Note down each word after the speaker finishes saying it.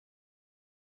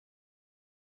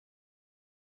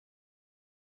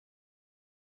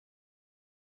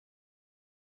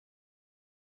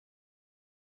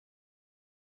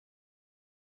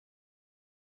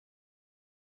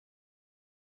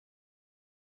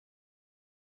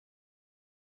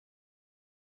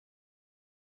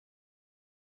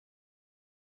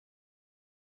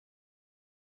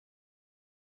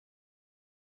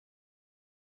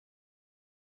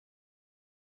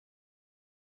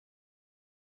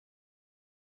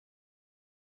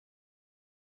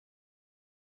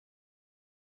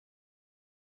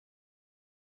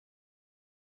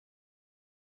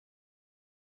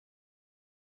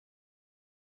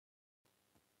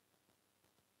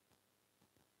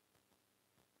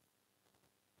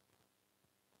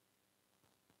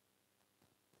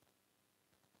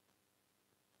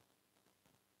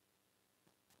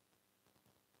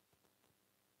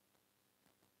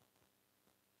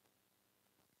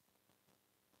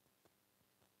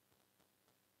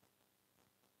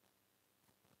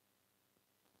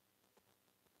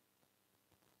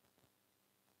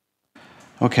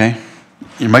Okay.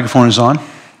 Your microphone is on.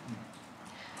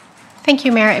 Thank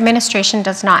you, Mayor. Administration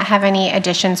does not have any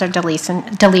additions or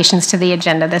deletions to the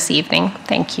agenda this evening.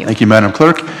 Thank you. Thank you, Madam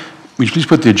Clerk. Would you please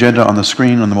put the agenda on the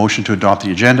screen on the motion to adopt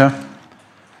the agenda?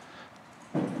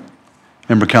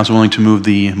 Member Council willing to move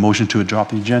the motion to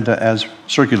adopt the agenda as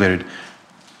circulated.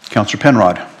 Councillor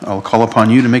Penrod, I'll call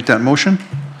upon you to make that motion.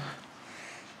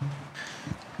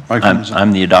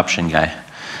 I'm the adoption guy.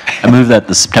 I move that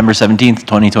the September 17th,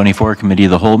 2024 Committee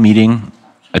of the Whole meeting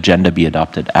agenda be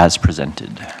adopted as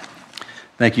presented.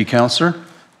 Thank you, Councillor.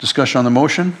 Discussion on the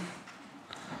motion?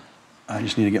 I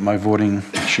just need to get my voting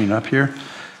machine up here.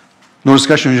 No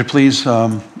discussion. Would you please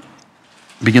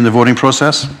begin the voting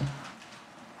process?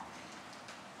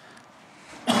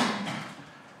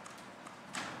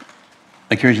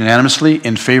 That carries unanimously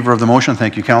in favor of the motion.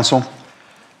 Thank you, Council.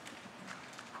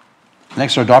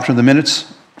 Next, our adoption of the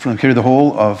minutes from the Committee of the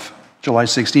Whole of July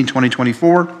 16,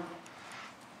 2024.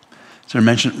 Is there a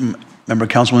mention, Member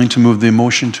Council willing to move the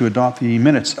motion to adopt the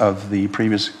minutes of the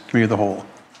previous Committee of the Whole?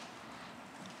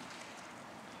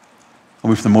 I'll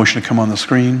wait for the motion to come on the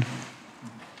screen.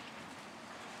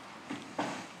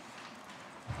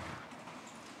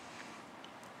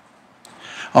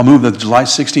 I'll move that the July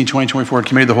 16, 2024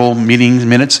 Committee of the Whole meeting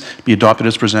minutes be adopted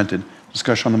as presented.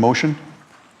 Discussion on the motion?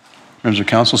 Members of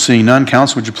Council, seeing none,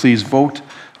 Council, would you please vote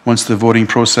once the voting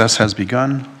process has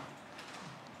begun?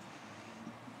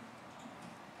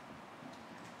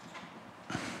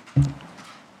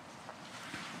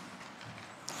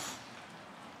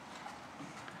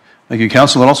 Thank you,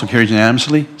 Council. That also carries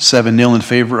unanimously, 7-0 in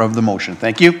favor of the motion.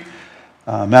 Thank you.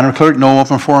 Madam Clerk, no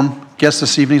open forum guests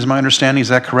this evening is my understanding. Is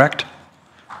that correct?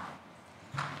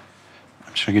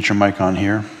 I'm just going to get your mic on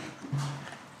here.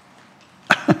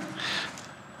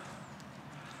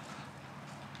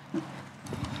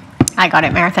 I got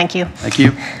it, Mayor. Thank you. Thank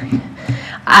you.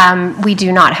 We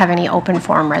do not have any open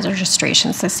forum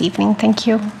registrations this evening. Thank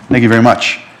you. Thank you very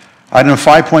much. Item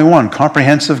 5.1,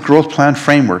 Comprehensive Growth Plan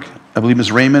Framework. I believe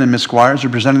Ms. Raymond and Ms. Squires are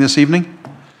presenting this evening.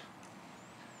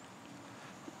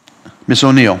 Ms.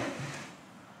 O'Neill.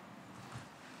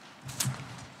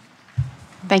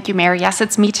 Thank you, Mayor. Yes,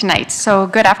 it's me tonight. So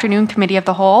good afternoon, Committee of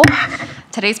the Whole.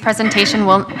 Today's presentation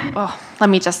will, let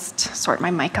me just sort my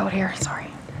mic out here, sorry.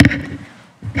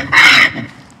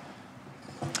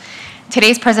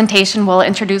 Today's presentation will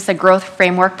introduce the Growth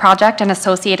Framework Project and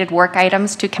associated work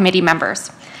items to committee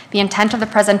members. The intent of the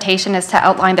presentation is to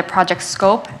outline the project's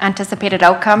scope, anticipated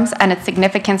outcomes, and its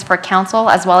significance for Council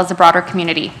as well as the broader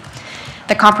community.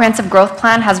 The Comprehensive Growth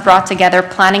Plan has brought together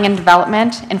planning and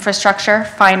development, infrastructure,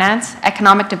 finance,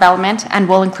 economic development, and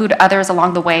will include others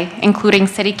along the way, including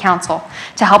City Council,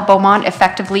 to help Beaumont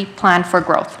effectively plan for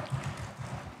growth.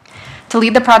 To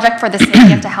lead the project for the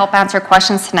city and to help answer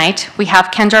questions tonight, we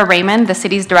have Kendra Raymond, the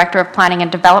city's Director of Planning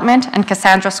and Development, and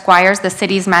Cassandra Squires, the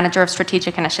city's Manager of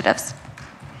Strategic Initiatives.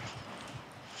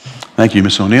 Thank you,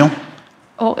 Ms. O'Neill.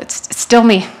 Oh, it's still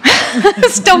me.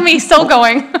 Still me, still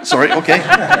going. Sorry, okay.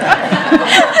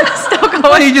 Still going.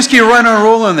 Well, you just keep running and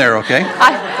rolling there, okay?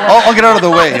 I'll get out of the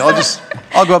way.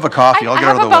 I'll go have a coffee. I'll get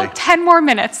out of the way. I have about 10 more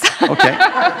minutes. Okay.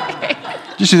 Okay.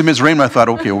 Just see Ms. Raymond, I thought,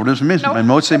 okay, well, there's Ms. My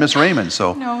notes say Ms. Raymond,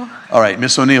 so. No. All right,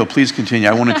 Ms. O'Neill, please continue.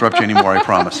 I won't interrupt you anymore, I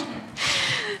promise.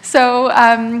 So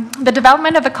the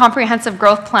development of the Comprehensive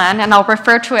Growth Plan, and I'll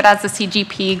refer to it as the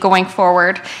CGP going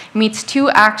forward, meets two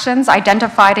actions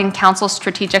identified in Council's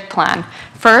strategic plan.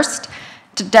 First,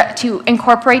 to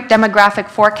incorporate demographic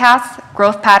forecasts,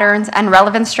 growth patterns, and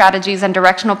relevant strategies and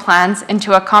directional plans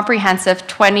into a comprehensive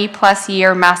 20-plus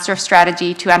year master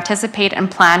strategy to anticipate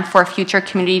and plan for future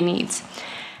community needs.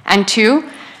 And two,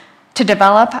 to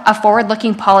develop a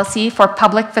forward-looking policy for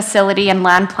public facility and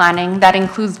land planning that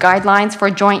includes guidelines for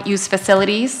joint use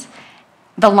facilities,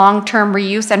 the long-term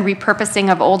reuse and repurposing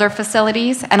of older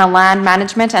facilities, and a land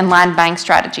management and land bank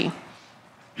strategy.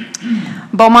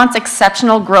 Beaumont's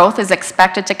exceptional growth is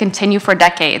expected to continue for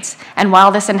decades, and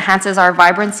while this enhances our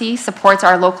vibrancy, supports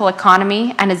our local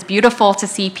economy, and is beautiful to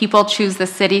see people choose the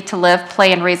city to live,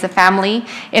 play, and raise a family,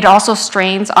 it also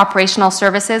strains operational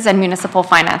services and municipal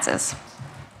finances.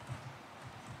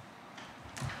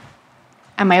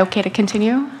 Am I okay to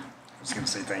continue? I was going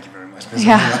to say thank you very much.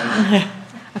 Yeah.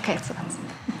 Okay, so that's.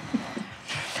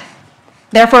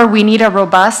 Therefore, we need a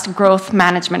robust growth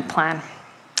management plan.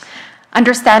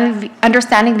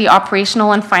 Understanding the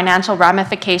operational and financial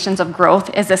ramifications of growth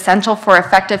is essential for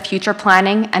effective future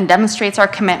planning and demonstrates our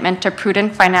commitment to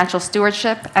prudent financial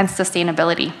stewardship and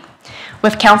sustainability.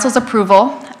 With Council's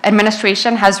approval,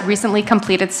 administration has recently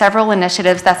completed several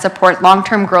initiatives that support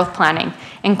long-term growth planning,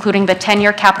 including the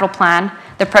 10-year capital plan,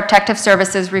 the Protective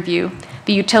Services Review,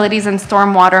 the Utilities and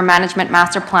Stormwater Management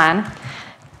Master Plan,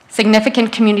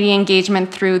 significant community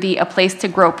engagement through the A Place to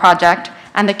Grow project,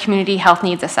 and the Community Health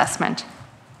Needs Assessment.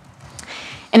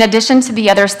 In addition to the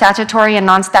other statutory and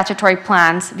non-statutory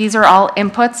plans, these are all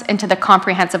inputs into the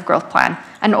Comprehensive Growth Plan,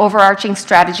 an overarching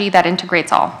strategy that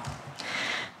integrates all.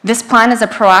 This plan is a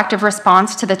proactive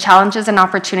response to the challenges and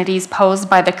opportunities posed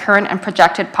by the current and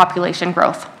projected population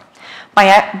growth. By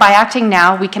acting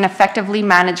now, we can effectively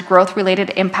manage growth-related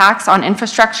impacts on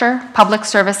infrastructure, public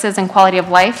services, and quality of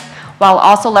life, while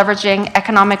also leveraging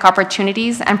economic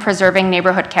opportunities and preserving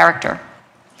neighborhood character.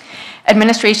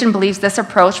 Administration believes this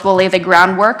approach will lay the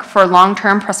groundwork for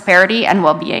long-term prosperity and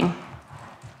well-being.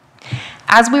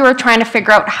 As we were trying to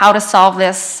figure out how to solve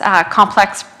this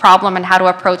complex problem and how to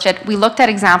approach it, we looked at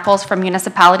examples from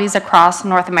municipalities across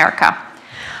North America.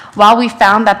 While we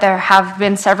found that there have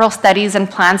been several studies and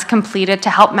plans completed to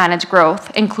help manage growth,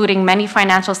 including many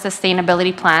financial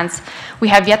sustainability plans, we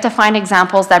have yet to find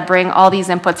examples that bring all these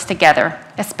inputs together,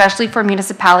 especially for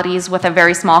municipalities with a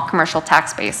very small commercial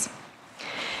tax base.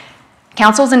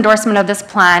 Council's endorsement of this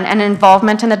plan and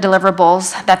involvement in the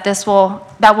deliverables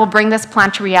that will bring this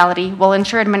plan to reality will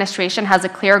ensure administration has a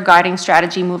clear guiding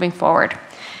strategy moving forward.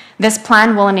 This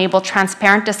plan will enable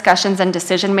transparent discussions and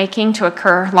decision-making to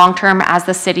occur long-term as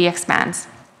the city expands.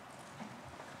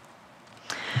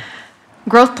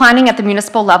 Growth planning at the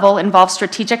municipal level involves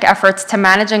strategic efforts to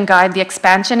manage and guide the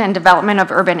expansion and development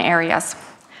of urban areas.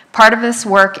 Part of this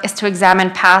work is to examine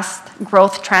past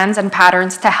growth trends and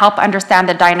patterns to help understand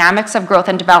the dynamics of growth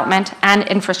and development and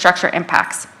infrastructure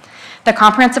impacts. The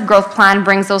Comprehensive Growth Plan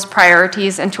brings those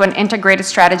priorities into an integrated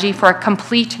strategy for a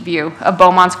complete view of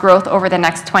Beaumont's growth over the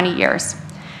next 20 years.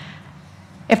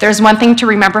 If there's one thing to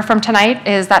remember from tonight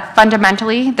is that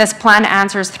fundamentally, this plan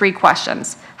answers 3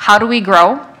 questions. How do we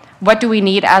grow? What do we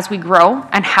need as we grow?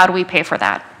 And how do we pay for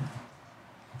that?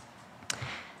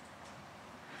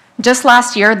 Just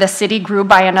last year, the city grew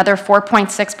by another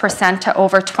 4.6% to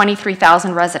over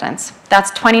 23,000 residents.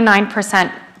 That's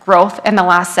 29% growth in the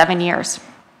last 7 years.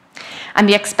 And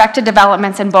the expected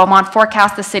developments in Beaumont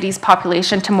forecast the city's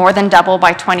population to more than double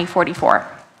by 2044.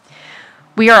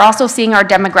 We are also seeing our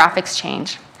demographics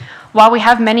change. While we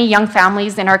have many young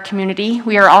families in our community,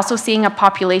 we are also seeing a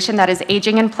population that is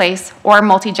aging in place or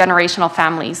multi-generational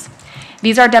families.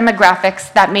 These are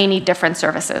demographics that may need different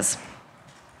services.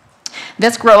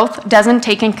 This growth doesn't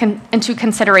take into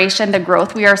consideration the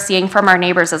growth we are seeing from our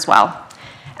neighbors as well.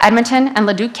 Edmonton and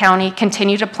Leduc County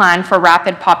continue to plan for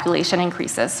rapid population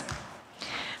increases.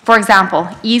 For example,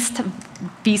 East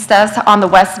Vistas on the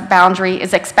west boundary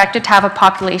is expected to have a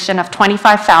population of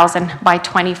 25,000 by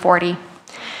 2040.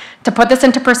 To put this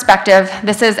into perspective,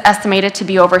 this is estimated to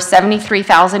be over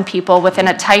 73,000 people within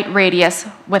a tight radius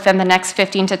within the next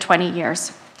 15 to 20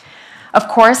 years. Of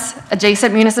course,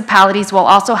 adjacent municipalities will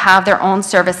also have their own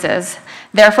services.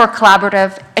 Therefore,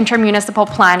 collaborative intermunicipal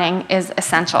planning is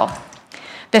essential.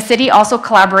 The city also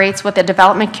collaborates with the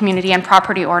development community and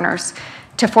property owners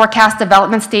to forecast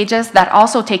development stages that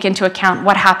also take into account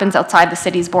what happens outside the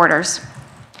city's borders.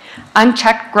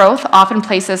 Unchecked growth often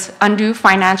places undue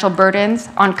financial burdens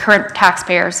on current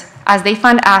taxpayers as they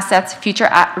fund assets future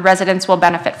residents will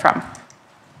benefit from.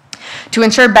 To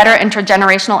ensure better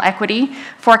intergenerational equity,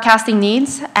 forecasting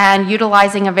needs and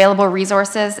utilizing available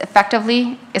resources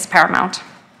effectively is paramount.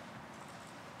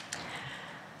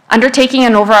 Undertaking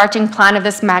an overarching plan of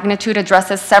this magnitude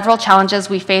addresses several challenges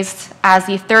we face as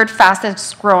the 3rd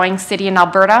fastest growing city in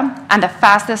Alberta and the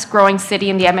fastest growing city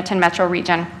in the Edmonton metro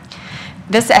region.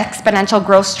 This exponential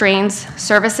growth strains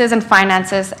services and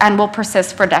finances and will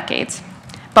persist for decades.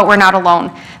 But we're not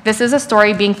alone. This is a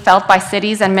story being felt by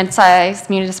cities and mid-sized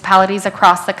municipalities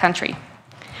across the country.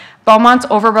 Beaumont's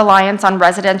over-reliance on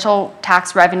residential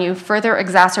tax revenue further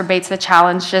exacerbates the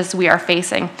challenges we are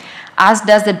facing, as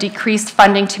does the decreased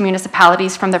funding to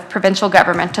municipalities from the provincial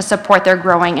government to support their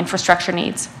growing infrastructure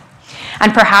needs.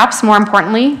 And perhaps more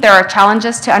importantly, there are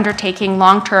challenges to undertaking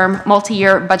long-term,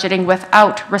 multi-year budgeting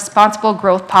without responsible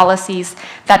growth policies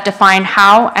that define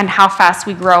how and how fast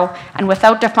we grow, and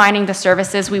without defining the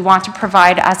services we want to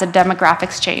provide as the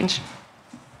demographics change.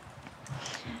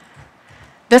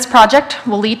 This project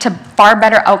will lead to far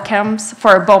better outcomes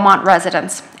for Beaumont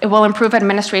residents. It will improve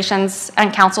administration's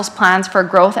and council's plans for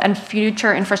growth and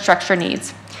future infrastructure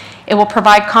needs. It will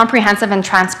provide comprehensive and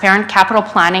transparent capital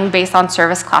planning based on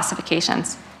service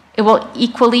classifications. It will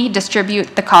equally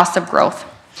distribute the cost of growth.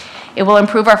 It will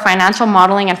improve our financial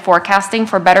modeling and forecasting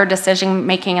for better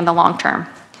decision-making in the long term.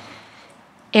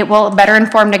 It will better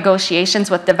inform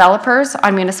negotiations with developers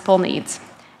on municipal needs.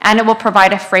 And it will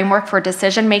provide a framework for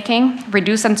decision-making,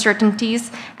 reduce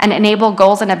uncertainties, and enable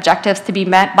goals and objectives to be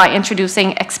met by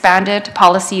introducing expanded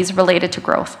policies related to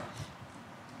growth.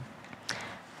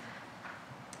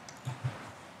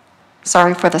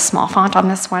 Sorry for the small font on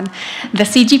this one. The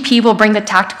CGP will bring the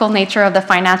tactical nature of the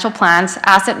financial plans,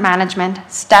 asset management,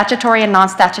 statutory and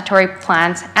non-statutory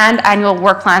plans, and annual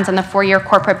work plans and the 4-year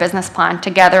corporate business plan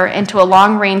together into a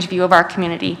long-range view of our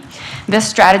community. This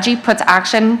strategy puts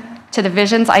action to the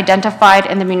visions identified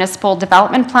in the municipal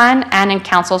development plan and in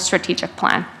council's strategic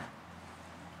plan.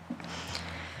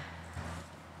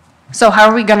 So how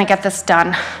are we going to get this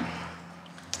done?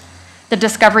 The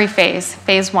discovery phase,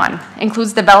 phase 1,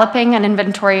 includes developing an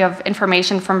inventory of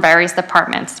information from various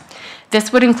departments.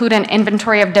 This would include an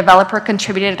inventory of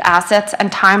developer-contributed assets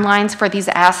and timelines for these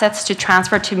assets to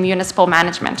transfer to municipal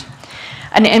management.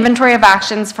 An inventory of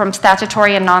actions from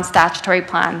statutory and non-statutory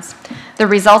plans. The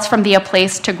results from the A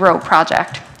Place to Grow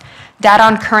project. Data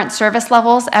on current service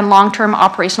levels and long-term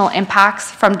operational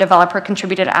impacts from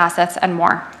developer-contributed assets and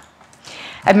more.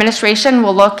 Administration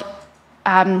will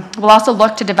also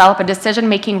look to develop a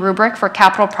decision-making rubric for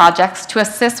capital projects to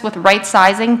assist with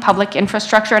right-sizing public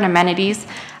infrastructure and amenities,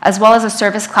 as well as a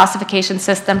service classification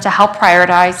system to help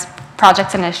prioritize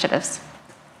project initiatives.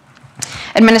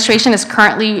 Administration is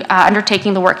currently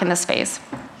undertaking the work in this phase.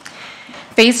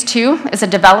 Phase 2 is a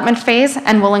development phase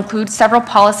and will include several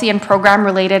policy and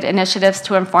program-related initiatives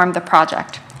to inform the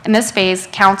project. In this phase,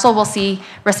 Council will see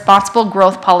responsible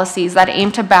growth policies that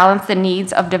aim to balance the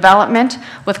needs of development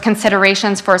with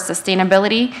considerations for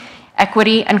sustainability,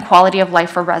 equity, and quality of life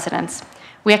for residents.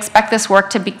 We expect this work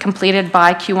to be completed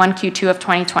by Q1, Q2 of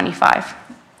 2025.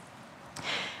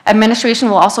 Administration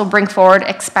will also bring forward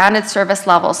expanded service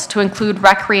levels to include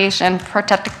recreation,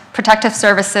 protective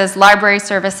services, library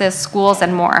services, schools,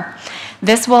 and more.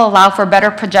 This will allow for better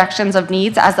projections of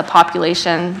needs as the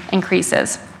population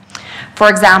increases. For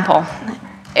example,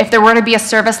 if there were to be a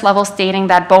service level stating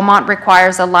that Beaumont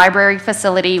requires a library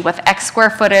facility with X square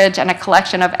footage and a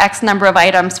collection of X number of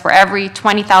items for every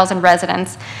 20,000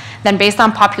 residents, then based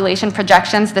on population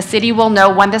projections, the city will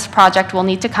know when this project will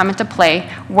need to come into play,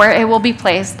 where it will be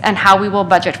placed, and how we will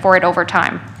budget for it over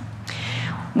time.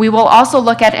 We will also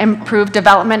look at improved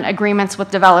development agreements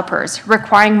with developers,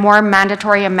 requiring more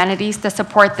mandatory amenities to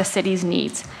support the city's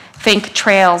needs. Think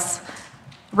trails,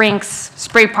 rinks,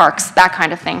 spray parks, that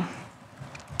kind of thing.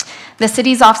 The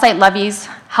city's offsite levies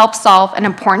help solve an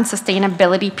important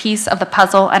sustainability piece of the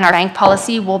puzzle, and our bank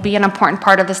policy will be an important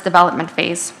part of this development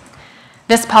phase.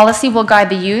 This policy will guide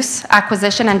the use,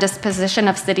 acquisition, and disposition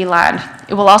of city land.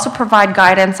 It will also provide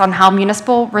guidance on how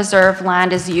municipal reserve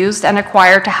land is used and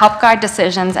acquired to help guide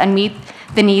decisions and meet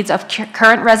the needs of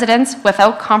current residents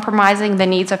without compromising the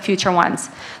needs of future ones.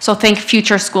 So think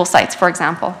future school sites, for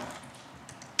example.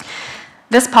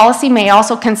 This policy may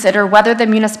also consider whether the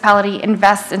municipality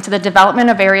invests into the development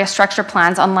of area structure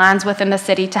plans on lands within the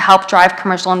city to help drive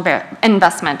commercial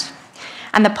investment.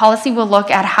 And the policy will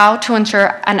look at how to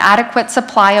ensure an adequate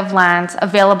supply of lands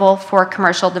available for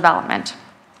commercial development.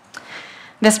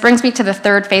 This brings me to the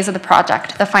third phase of the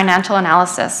project, the financial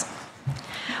analysis.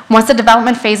 Once the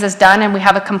development phase is done and we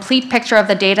have a complete picture of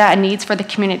the data and needs for the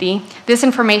community, this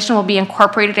information will be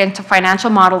incorporated into financial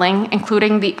modeling,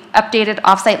 including the updated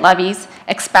offsite levies,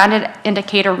 expanded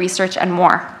indicator research, and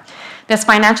more. This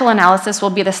financial analysis will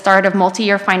be the start of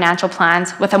multi-year financial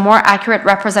plans with a more accurate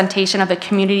representation of the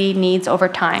community needs over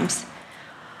time.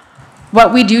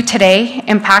 What we do today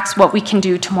impacts what we can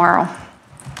do tomorrow.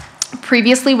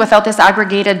 Previously, without this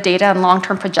aggregated data and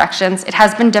long-term projections, it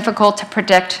has been difficult to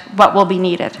predict what will be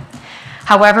needed.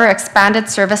 However, expanded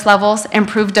service levels,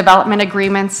 improved development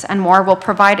agreements, and more will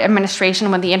provide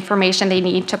administration with the information they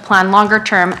need to plan longer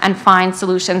term and find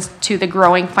solutions to the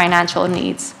growing financial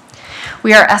needs.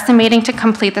 We are estimating to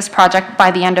complete this project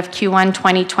by the end of Q1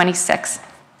 2026.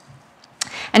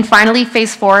 And finally,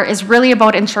 phase 4 is really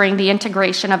about ensuring the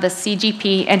integration of the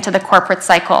CGP into the corporate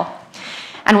cycle.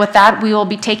 And with that, we will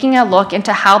be taking a look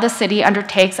into how the city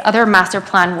undertakes other master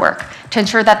plan work to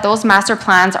ensure that those master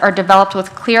plans are developed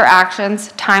with clear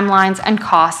actions, timelines, and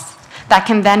costs that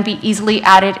can then be easily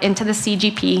added into the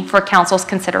CGP for Council's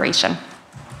consideration.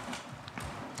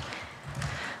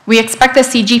 We expect the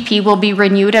CGP will be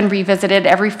renewed and revisited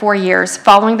every 4 years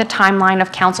following the timeline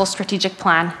of Council's strategic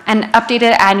plan and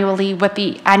updated annually with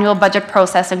the annual budget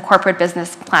process and corporate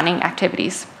business planning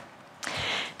activities.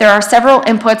 There are several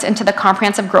inputs into the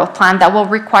comprehensive growth plan that will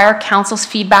require Council's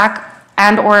feedback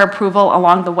and/or approval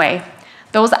along the way.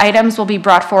 Those items will be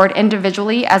brought forward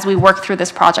individually as we work through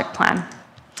this project plan.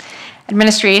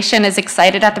 Administration is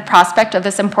excited at the prospect of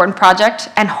this important project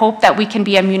and hope that we can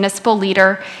be a municipal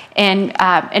leader in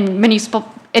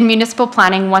municipal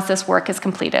planning once this work is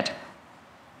completed.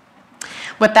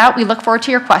 With that, we look forward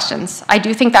to your questions. I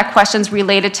do think that questions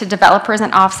related to developers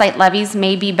and offsite levies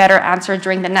may be better answered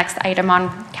during the next item on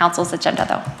Council's agenda,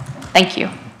 though. Thank you.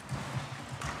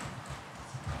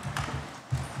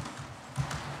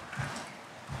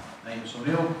 Thank you, Ms.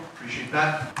 O'Neill. Appreciate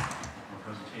that. Your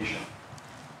presentation.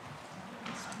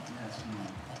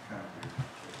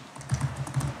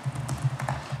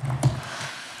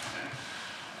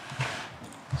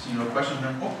 See no questions,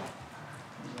 then, oh,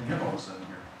 there's a all of a sudden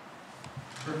here.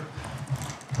 Perfect.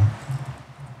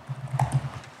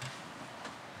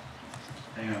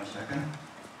 Hang on a second.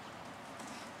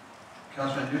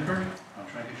 Councilman Newkirk, I'm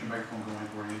trying to get your microphone going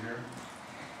for you here.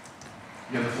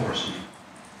 You have the floor, Steve.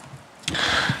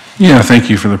 Yeah, thank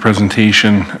you for the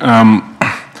presentation.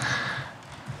 I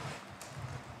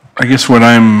guess what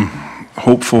I'm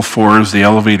hopeful for is the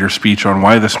elevator speech on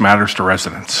why this matters to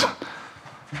residents.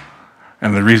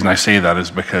 And the reason I say that is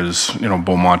because, you know,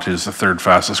 Beaumont is the third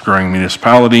fastest growing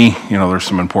municipality. You know, there's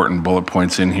some important bullet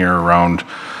points in here around,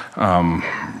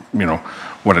 you know,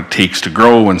 what it takes to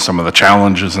grow and some of the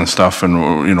challenges and stuff,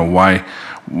 and, you know, why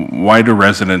do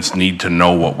residents need to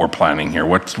know what we're planning here?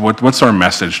 What's our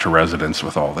message to residents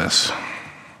with all this?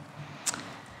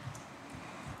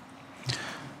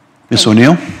 Ms.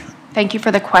 O'Neill? Thank you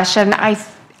for the question. I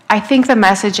think the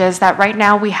message is that right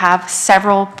now we have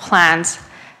several plans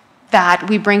that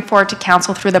we bring forward to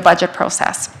council through the budget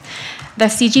process. The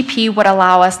CGP would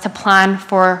allow us to plan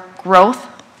for growth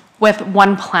with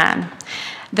one plan.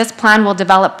 This plan will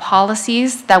develop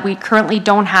policies that we currently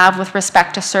don't have with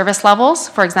respect to service levels.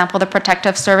 For example, the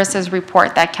protective services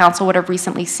report that council would have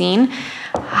recently seen.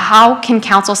 How can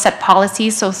council set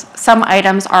policies so some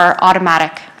items are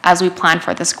automatic as we plan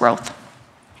for this growth?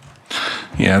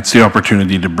 Yeah, it's the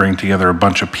opportunity to bring together a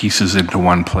bunch of pieces into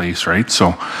one place, right?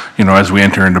 So, you know, as we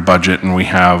enter into budget and we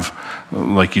have,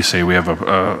 like you say, we have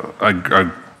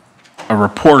a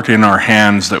report in our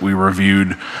hands that we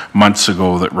reviewed months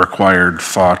ago that required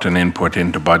thought and input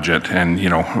into budget, and, you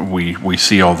know, we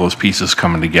see all those pieces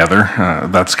coming together.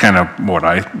 That's kind of what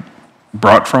I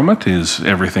brought from it, is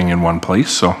everything in one place.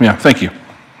 So, yeah, thank you.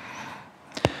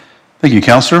 Thank you,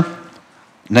 Councillor.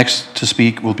 Next to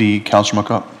speak will be Councillor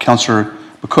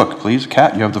McCook, please.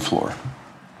 Kat, you have the floor.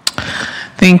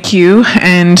 Thank you,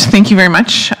 and thank you very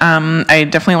much. I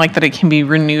definitely like that it can be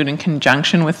renewed in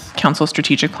conjunction with Council's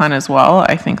strategic plan as well.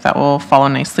 I think that will follow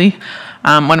nicely.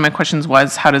 One of my questions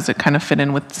was, how does it kind of fit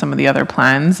in with some of the other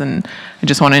plans? And I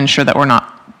just want to ensure that we're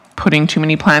not putting too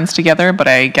many plans together, but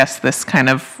I guess this kind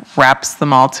of wraps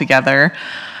them all together.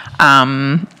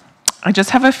 I just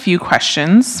have a few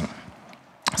questions.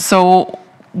 So,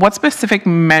 what specific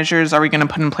measures are we going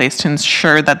to put in place to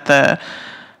ensure that the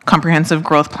comprehensive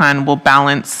growth plan will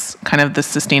balance kind of the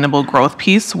sustainable growth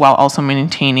piece while also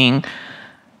maintaining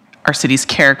our city's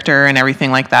character and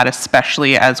everything like that,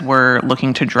 especially as we're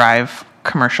looking to drive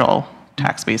commercial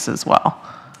tax base as well?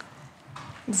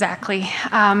 Exactly.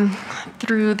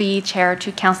 Through the chair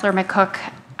to Councillor McCook,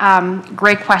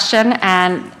 great question,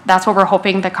 and that's what we're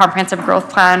hoping the comprehensive growth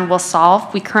plan will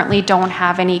solve. We currently don't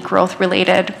have any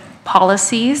growth-related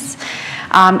policies.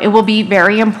 It will be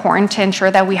very important to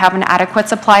ensure that we have an adequate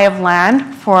supply of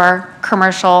land for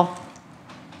commercial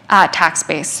tax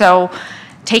base. So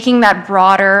taking that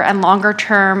broader and longer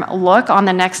term look on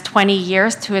the next 20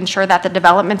 years to ensure that the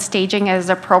development staging is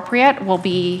appropriate will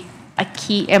be a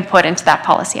key input into that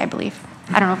policy, I believe.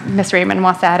 I don't know if Ms. Raymond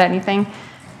wants to add anything.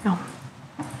 No.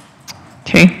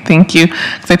 Okay, thank you.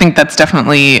 Because I think that's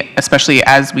definitely, especially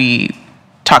as we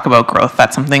talk about growth,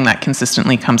 that's something that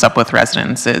consistently comes up with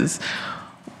residents is,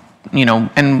 you know,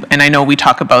 and I know we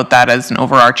talk about that as an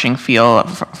overarching feel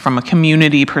from a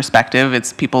community perspective.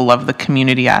 It's people love the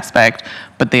community aspect,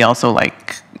 but they also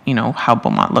like, you know, how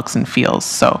Beaumont looks and feels.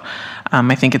 So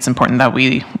I think it's important that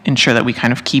we ensure that we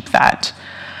kind of keep that.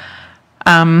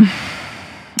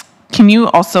 Can you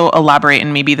also elaborate,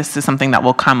 and maybe this is something that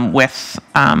will come with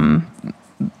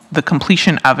the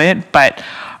completion of it, but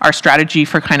our strategy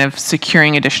for kind of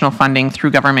securing additional funding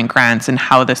through government grants and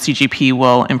how the CGP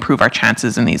will improve our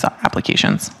chances in these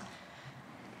applications?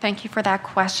 Thank you for that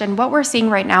question. What we're seeing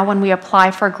right now when we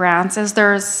apply for grants is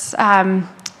there's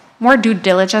more due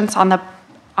diligence on the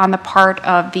part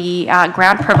of the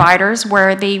grant providers,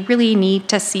 where they really need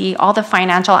to see all the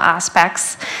financial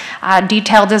aspects,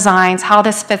 detailed designs, how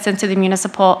this fits into the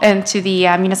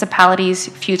municipality's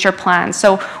future plans.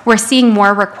 So we're seeing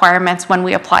more requirements when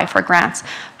we apply for grants.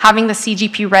 Having the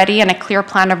CGP ready and a clear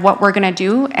plan of what we're going to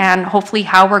do and hopefully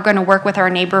how we're going to work with our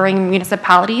neighboring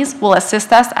municipalities will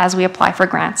assist us as we apply for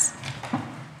grants.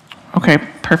 Okay,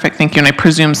 perfect, thank you. And I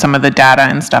presume some of the data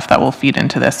and stuff that will feed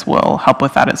into this will help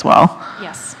with that as well?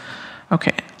 Yes.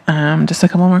 Okay, just a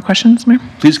couple more questions, Mayor?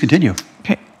 Please continue.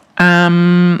 Okay.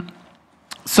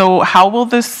 So how will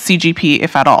this CGP,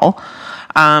 if at all,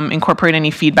 incorporate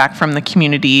any feedback from the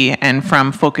community and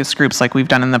from focus groups like we've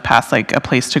done in the past, like a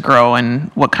place to grow,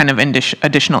 and what kind of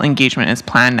additional engagement is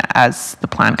planned as the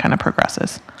plan kind of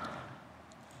progresses?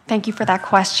 Thank you for that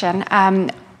question.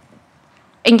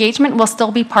 Engagement will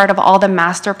still be part of all the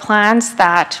master plans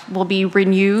that will be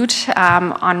renewed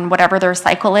on whatever their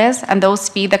cycle is, and those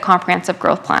feed the comprehensive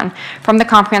growth plan. From the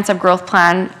comprehensive growth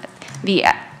plan, the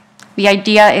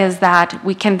idea is that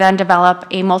we can then develop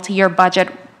a multi-year budget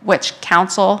which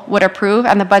council would approve,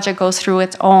 and the budget goes through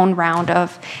its own round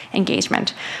of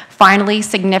engagement. Finally,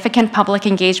 significant public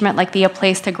engagement like the A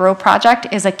Place to Grow project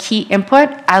is a key input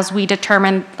as we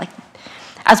determine,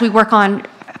 as we work on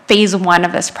phase 1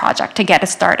 of this project to get it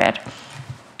started.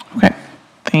 Okay,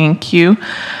 thank you.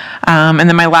 And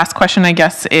then my last question, I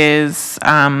guess, is,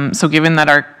 so given that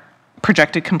our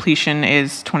projected completion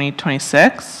is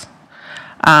 2026,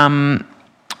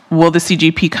 will the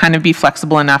CGP kind of be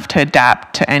flexible enough to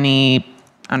adapt to any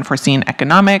unforeseen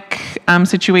economic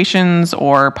situations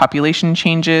or population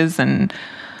changes, and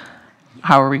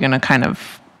how are we going to kind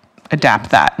of adapt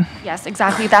that? Yes,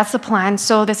 exactly. That's the plan.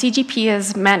 So the CGP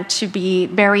is meant to be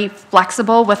very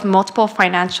flexible with multiple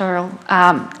financial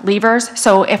levers.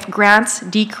 So if grants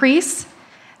decrease,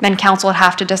 then council would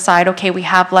have to decide, okay, we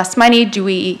have less money, do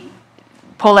we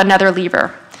pull another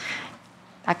lever?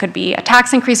 That could be a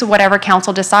tax increase or whatever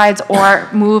council decides, or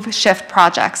shift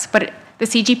projects. But the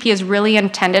CGP is really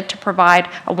intended to provide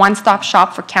a one-stop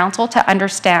shop for council to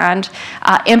understand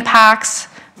impacts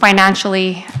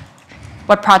financially,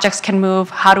 what projects can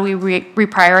move, how do we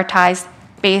reprioritize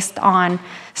based on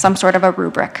some sort of a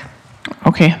rubric.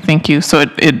 Okay, thank you. So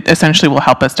it essentially will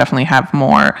help us definitely have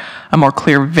a more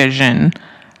clear vision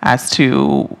as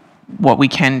to what we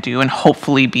can do, and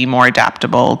hopefully be more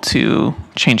adaptable to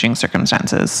changing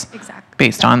circumstances. Exactly.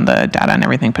 Based on the data and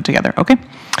everything put together. Okay,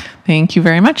 thank you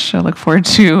very much. I look forward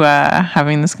to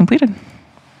having this completed.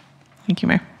 Thank you,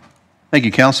 Mayor. Thank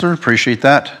you, Councillor. Appreciate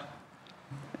that.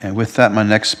 And with that, my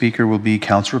next speaker will be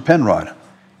Councillor Penrod.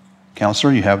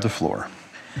 Councillor, you have the floor.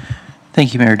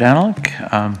 Thank you, Mayor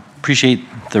Daniluk. Appreciate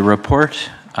the report.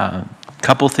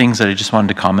 Couple things that I just wanted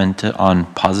to comment on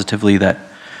positively that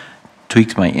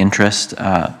tweaked my interest.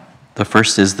 The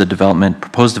first is the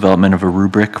proposed development of a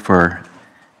rubric for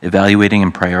evaluating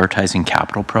and prioritizing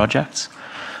capital projects.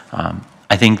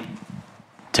 I think,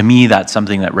 to me, that's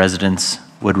something that residents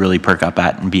would really perk up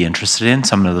at and be interested in.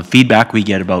 Some of the feedback we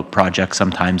get about projects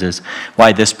sometimes is,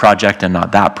 why this project and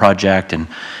not that project, and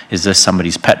is this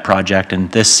somebody's pet project?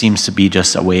 And this seems to be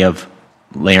just a way of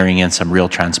layering in some real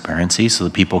transparency so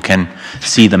that people can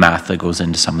see the math that goes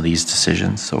into some of these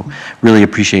decisions. So really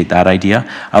appreciate that idea.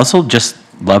 I also just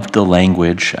loved the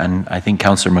language, and I think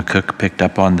Councillor McCook picked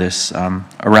up on this,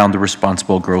 around the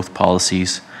responsible growth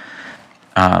policies,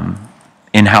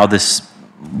 and how this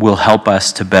will help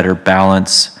us to better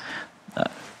balance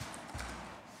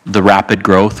the rapid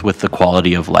growth with the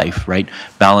quality of life, right?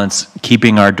 Balance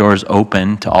keeping our doors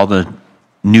open to all the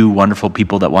new wonderful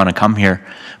people that want to come here,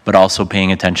 but also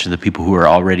paying attention to the people who are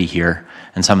already here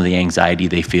and some of the anxiety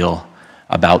they feel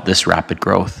about this rapid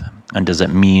growth. And does it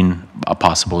mean a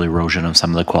possible erosion of some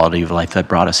of the quality of life that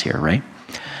brought us here, right?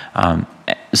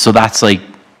 So that's like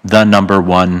the number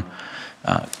one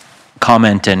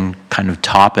comment and kind of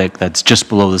topic that's just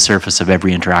below the surface of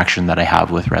every interaction that I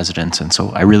have with residents. And so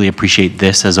I really appreciate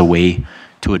this as a way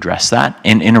to address that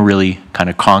in a really kind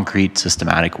of concrete,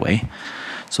 systematic way.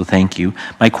 So thank you.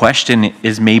 My question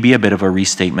is maybe a bit of a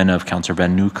restatement of Councillor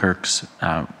Van Nieuwkerk's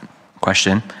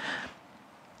question.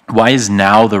 Why is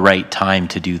now the right time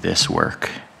to do this work?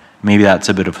 Maybe that's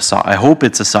a bit of I hope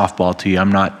it's a softball to you.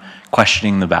 I'm not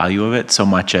questioning the value of it so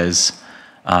much as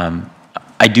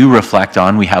I do reflect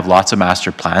on, we have lots of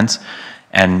master plans,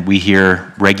 and we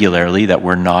hear regularly that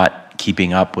we're not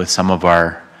keeping up with some of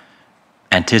our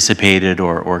anticipated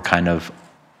or kind of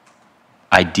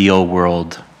ideal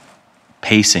world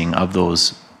pacing of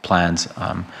those plans.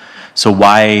 So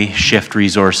why shift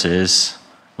resources,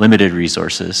 limited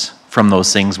resources, from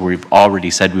those things we've already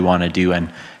said we want to do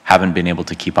and haven't been able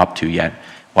to keep up to yet?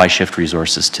 Why shift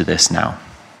resources to this now?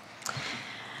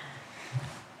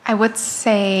 I would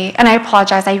say, and I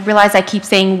apologize, I realize I keep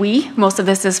saying we. Most of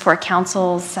this is for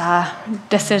council's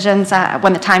decisions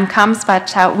when the time comes, but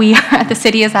the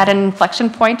city is at an inflection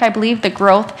point, I believe. The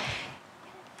growth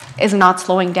is not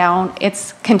slowing down,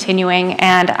 it's continuing.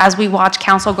 And as we watch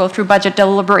council go through budget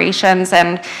deliberations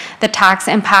and the tax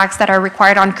impacts that are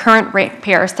required on current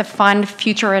ratepayers to fund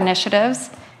future initiatives,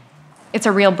 it's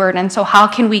a real burden. So how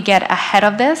can we get ahead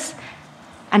of this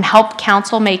and help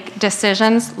council make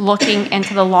decisions looking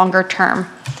into the longer term?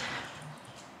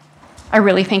 I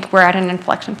really think we're at an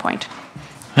inflection point.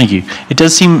 Thank you. It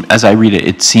does seem, as I read it,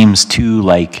 it seems too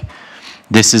like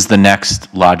this is the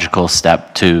next logical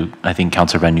step to, I think,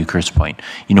 Councillor Van Nieuwkerk's point.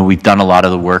 You know, we've done a lot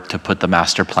of the work to put the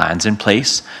master plans in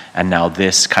place, and now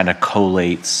this kind of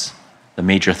collates the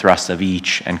major thrust of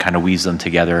each and kind of weaves them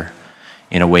together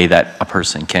in a way that a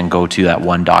person can go to that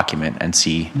one document and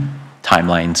see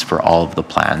timelines for all of the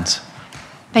plans.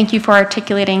 Thank you for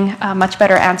articulating a much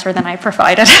better answer than I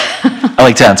provided. I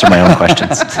like to answer my own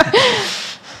questions.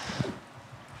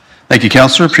 Thank you,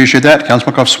 Councillor. Appreciate that.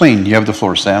 Councillor McCoff-Swain, you have the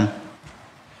floor. Sam.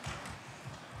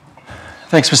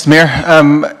 Thanks, Mr.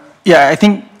 Mayor. Yeah, I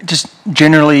think just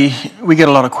generally we get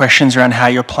a lot of questions around how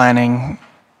you're planning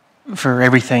for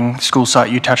everything school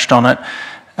site. You touched on it.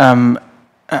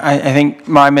 I think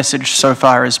my message so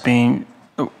far has been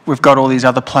we've got all these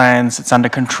other plans, it's under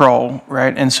control,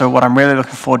 right? And so what I'm really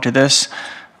looking forward to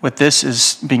with this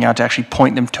is being able to actually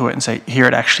point them to it and say, here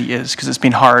it actually is, because it's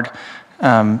been hard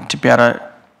to be able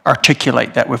to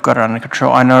articulate that we've got it under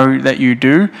control. I know that you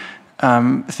do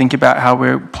think about how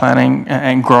we're planning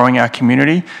and growing our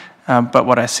community, but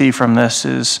what I see from this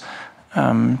is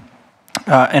an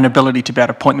ability to be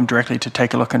able to point them directly to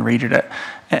take a look and read it.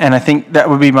 And I think that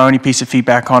would be my only piece of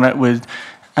feedback on it, would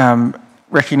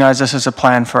recognize this as a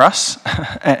plan for us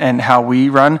and how we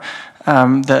run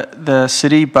the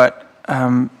city, but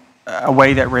a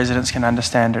way that residents can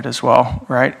understand it as well,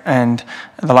 right? And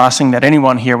the last thing that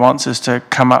anyone here wants is to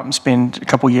come up and spend a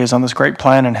couple of years on this great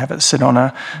plan and have it sit on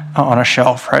a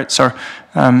shelf, right? So,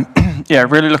 yeah,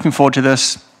 really looking forward to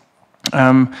this.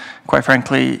 Quite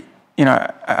frankly, you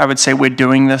know, I would say we're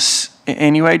doing this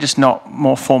anyway, just not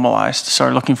more formalized. So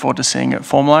looking forward to seeing it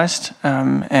formalized,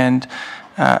 and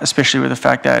especially with the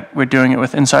fact that we're doing it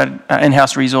with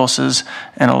in-house resources,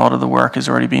 and a lot of the work has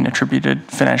already been attributed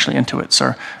financially into it,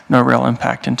 so no real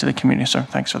impact into the community. So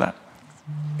thanks for that.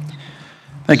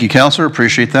 Thank you, Councillor.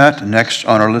 Appreciate that. Next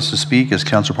on our list to speak is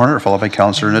Councillor Parner, followed by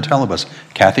Councillor Natalibus.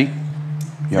 Kathy?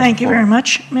 Thank you very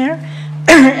much, Mayor.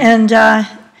 And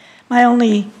my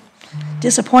only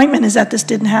disappointment is that this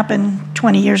didn't happen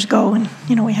 20 years ago, and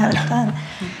you know we had it done.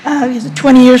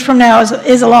 20 years from now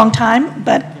is a long time,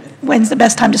 but when's the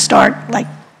best time to start? Like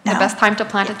now. The best time to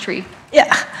plant a tree.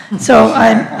 Yeah. So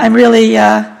I'm really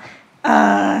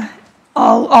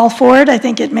all for it. I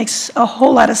think it makes a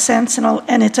whole lot of sense,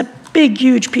 and it's a big,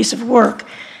 huge piece of work.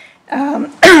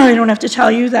 I don't have to tell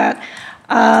you that.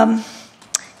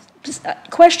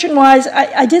 Question-wise,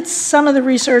 I did some of the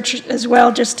research as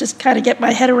well, just to kind of get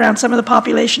my head around some of the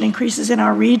population increases in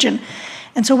our region.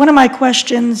 And so one of my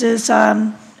questions is,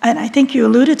 and I think you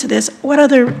alluded to this, what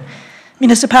other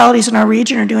municipalities in our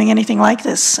region are doing anything like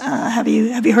this? Have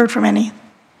you heard from any?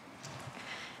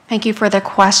 Thank you for the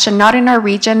question. Not in our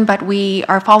region, but we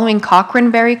are following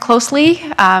Cochrane very closely.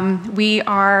 We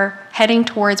are heading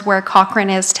towards where Cochrane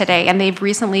is today, and they've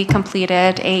recently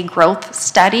completed a growth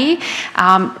study,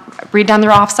 redone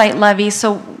their off-site levies.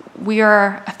 So we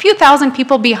are a few thousand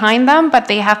people behind them, but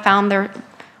they have found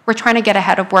we're trying to get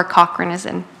ahead of where Cochrane is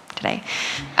in today.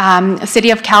 The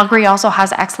City of Calgary also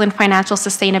has excellent financial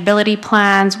sustainability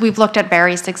plans. We've looked at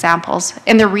various examples.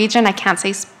 In the region, I can't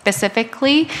say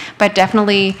specifically, but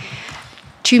definitely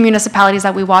two municipalities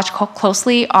that we watch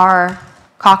closely are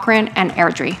Cochrane and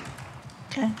Airdrie.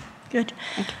 Okay, good.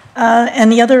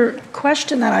 And the other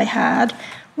question that I had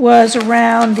was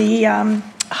around the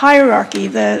hierarchy,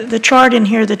 the chart in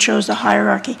here that shows the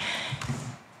hierarchy.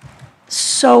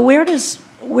 So where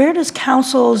does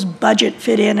council's budget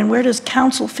fit in, and where does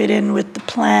council fit in with the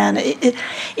plan?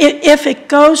 If it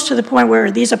goes to the point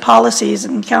where these are policies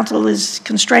and council is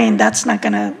constrained, that's not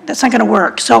gonna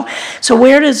work. So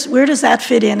where does that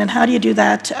fit in, and how do you do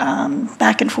that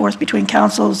back and forth between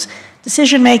council's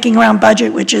decision making around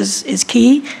budget, which is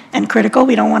key and critical?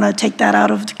 We don't want to take that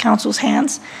out of the council's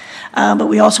hands, but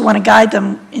we also want to guide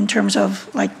them in terms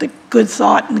of like the good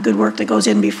thought and the good work that goes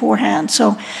in beforehand.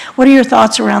 So what are your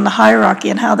thoughts around the hierarchy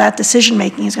and how that decision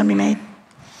making is going to be made?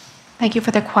 Thank you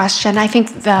for the question. I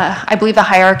believe the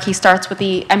hierarchy starts with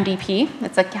the MDP.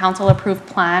 It's a council approved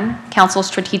plan, council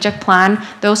strategic plan.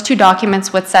 Those two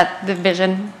documents would set the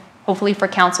vision, hopefully, for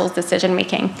council's decision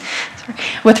making.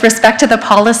 With respect to the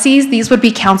policies, these would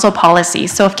be council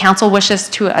policies. So if council wishes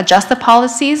to adjust the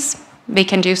policies, they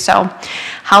can do so.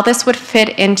 How this would fit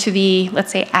into the,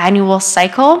 let's say, annual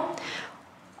cycle,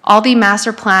 all the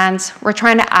master plans, we're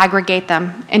trying to aggregate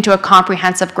them into a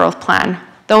comprehensive growth plan.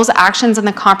 Those actions in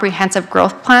the comprehensive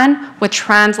growth plan would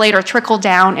translate or trickle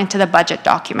down into the budget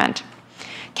document.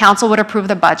 Council would approve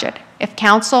the budget. If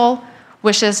council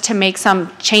wishes to make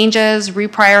some changes,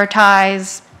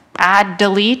 reprioritize, add,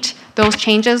 delete, those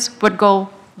changes would go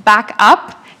back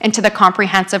up into the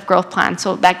comprehensive growth plan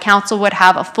so that council would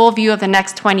have a full view of the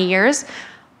next 20 years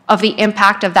of the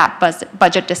impact of that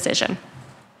budget decision.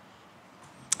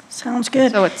 Sounds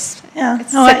good. So it's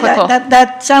cyclical.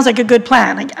 That sounds like a good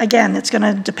plan. Again, it's going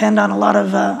to depend on a lot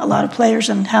of players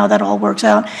and how that all works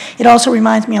out. It also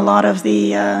reminds me a lot of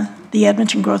the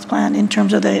Edmonton growth plan in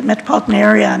terms of the metropolitan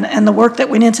area and the work that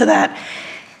went into that.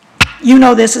 You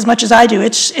know this as much as I do.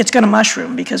 It's going to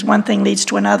mushroom because one thing leads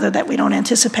to another that we don't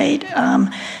anticipate.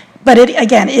 But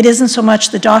it isn't so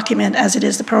much the document as it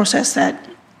is the process that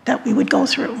we would go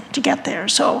through to get there.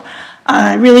 So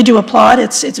I really do applaud.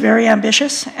 It's very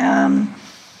ambitious, and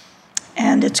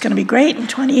it's going to be great in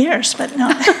 20 years. But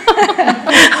no,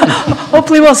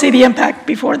 hopefully we'll see the impact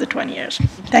before the 20 years.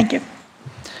 Thank you.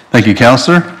 Thank you,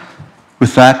 Councillor.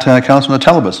 With that, Councilman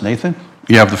Telebus, Nathan,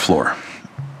 you have the floor.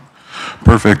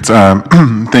 Perfect.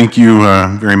 Thank you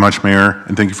very much, Mayor,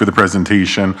 and thank you for the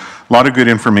presentation. A lot of good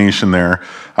information there.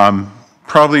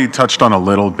 Probably touched on a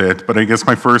little bit, but I guess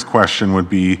my first question would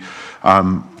be,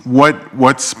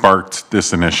 what sparked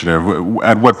this initiative?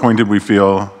 At what point did we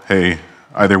feel, hey,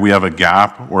 either we have a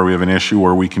gap or we have an issue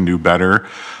or we can do better?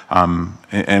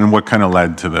 And what kind of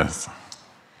led to this?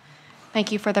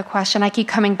 Thank you for the question. I keep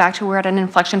coming back to we're at an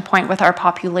inflection point with our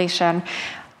population.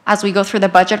 As we go through the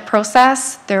budget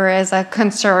process, there is a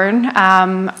concern.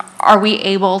 Are we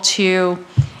able to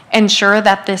ensure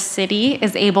that this city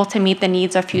is able to meet the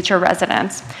needs of future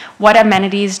residents? What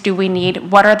amenities do we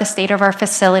need? What are the state of our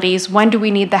facilities? When do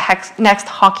we need the next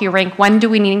hockey rink? When do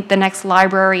we need the next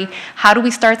library? How do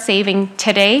we start saving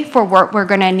today for what we're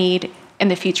going to need in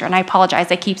the future? And I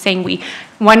apologize, I keep saying we.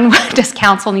 When does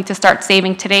council need to start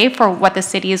saving today for what the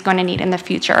city is going to need in the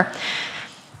future?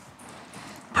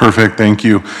 Perfect, thank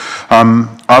you.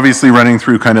 Obviously, running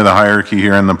through kind of the hierarchy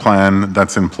here and the plan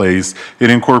that's in place, it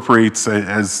incorporates,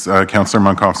 as Councillor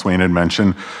Munkoff-Swain had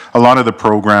mentioned, a lot of the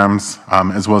programs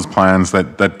as well as plans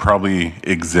that probably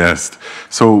exist.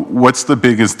 So what's the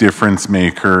biggest difference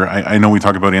maker? I know we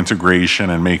talk about integration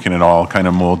and making it all kind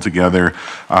of mold together,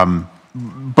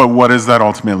 but what does that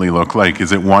ultimately look like?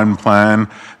 Is it one plan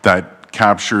that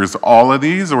captures all of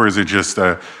these, or is it just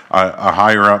a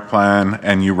higher up plan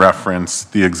and you reference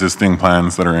the existing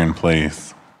plans that are in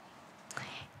place?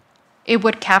 It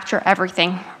would capture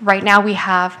everything. Right now we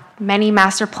have many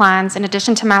master plans. In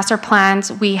addition to master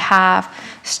plans, we have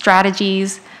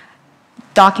strategies,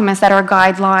 documents that are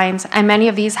guidelines, and many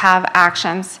of these have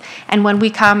actions. And when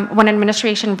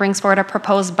administration brings forward a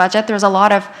proposed budget, there's a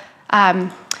lot of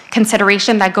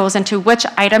consideration that goes into which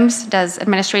items does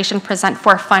administration present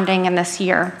for funding in this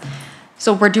year.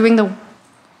 So we're doing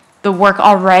the work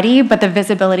already, but the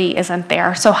visibility isn't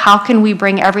there. So how can we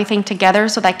bring everything together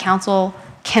so that council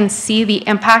can see the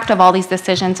impact of all these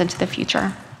decisions into the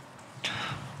future?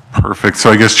 Perfect. So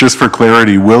I guess just for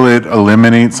clarity, will it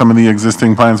eliminate some of the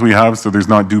existing plans we have so there's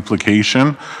not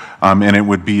duplication? And it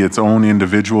would be its own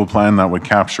individual plan that would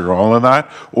capture all of that?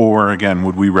 Or again,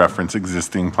 would we reference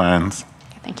existing plans?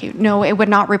 Thank you. No, it would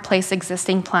not replace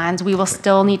existing plans. We will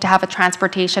still need to have a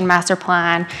transportation master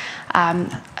plan,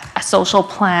 a social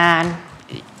plan.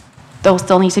 Those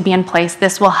still need to be in place.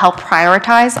 This will help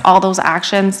prioritize all those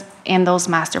actions in those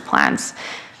master plans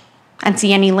and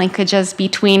see any linkages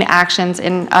between actions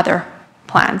in other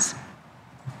plans.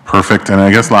 Perfect. And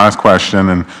I guess last question,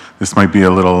 and this might be a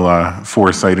little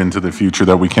foresight into the future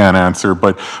that we can't answer,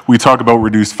 but we talk about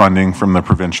reduced funding from the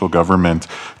provincial government.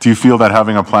 Do you feel that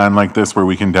having a plan like this where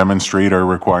we can demonstrate our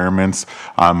requirements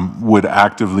would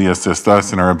actively assist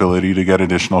us in our ability to get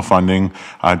additional funding,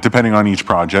 depending on each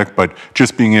project, but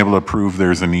just being able to prove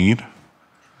there's a need?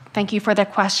 Thank you for the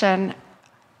question.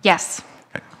 Yes.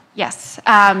 Yes,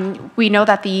 we know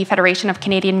that the Federation of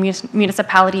Canadian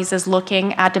Municipalities is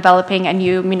looking at developing a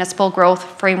new municipal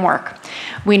growth framework.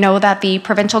 We know that the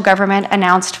provincial government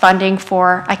announced funding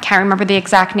for, I can't remember the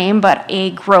exact name, but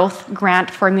a growth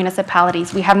grant for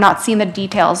municipalities. We have not seen the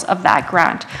details of that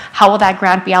grant. How will that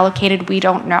grant be allocated? We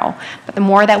don't know. But the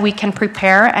more that we can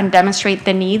prepare and demonstrate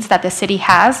the needs that the city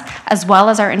has, as well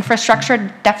as our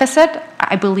infrastructure deficit,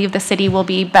 I believe the city will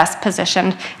be best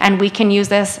positioned, and we can use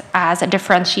this as a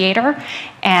differentiator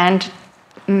and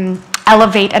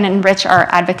elevate and enrich our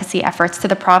advocacy efforts to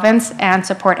the province and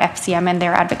support FCM in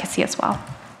their advocacy as well.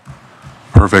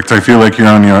 Perfect. I feel like you're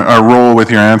on a roll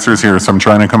with your answers here, so I'm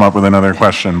trying to come up with another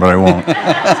question, but I won't. So,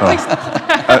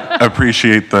 I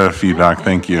appreciate the feedback.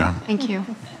 Thank you. Thank you.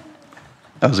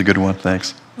 That was a good one.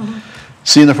 Thanks.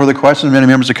 Seeing no further questions, many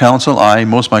members of council,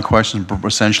 most of my questions were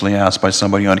essentially asked by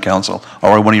somebody on council,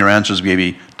 or one of your answers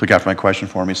maybe took after my question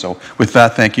for me. So with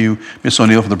that, thank you, Ms.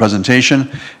 O'Neill, for the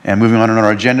presentation. And moving on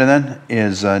our agenda then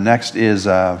is, next is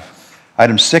item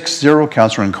Item 6.0,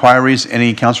 councillor inquiries.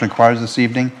 Any councillor inquiries this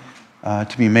evening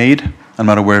to be made? I'm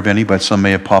not aware of any, but some may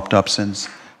have popped up since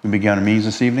we began our meetings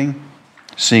this evening.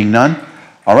 Seeing none.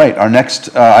 All right, our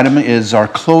next item is our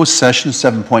closed session,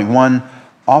 7.1,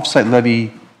 offsite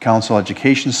levy council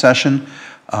education session.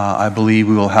 I believe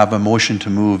we will have a motion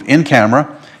to move in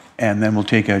camera, and then we'll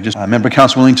take a member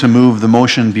council willing to move the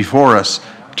motion before us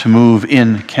to move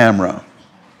in camera.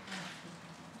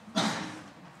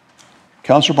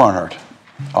 Councillor Barnhart,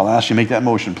 I'll ask you to make that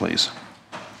motion, please.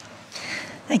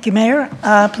 Thank you, Mayor.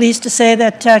 Pleased to say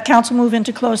that council move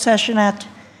into closed session at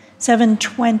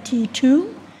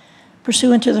 7:22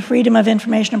 pursuant to the Freedom of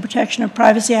Information and Protection of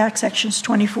Privacy Act, sections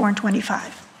 24 and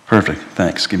 25. Perfect,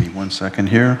 thanks. Give me 1 second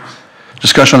here.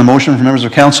 Discussion on the motion from members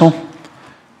of council?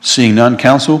 Seeing none,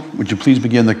 council, would you please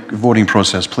begin the voting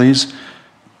process, please?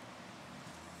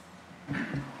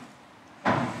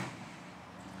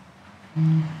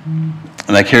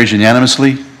 And that carries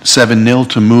unanimously, 7-0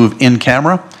 to move in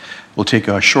camera. We'll take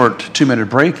a short 2-minute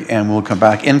break and we'll come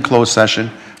back in closed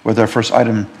session with our first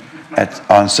item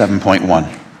on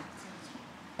 7.1.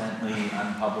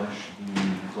 Unpublish the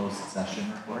closed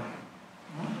session report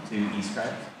to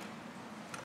eScribe.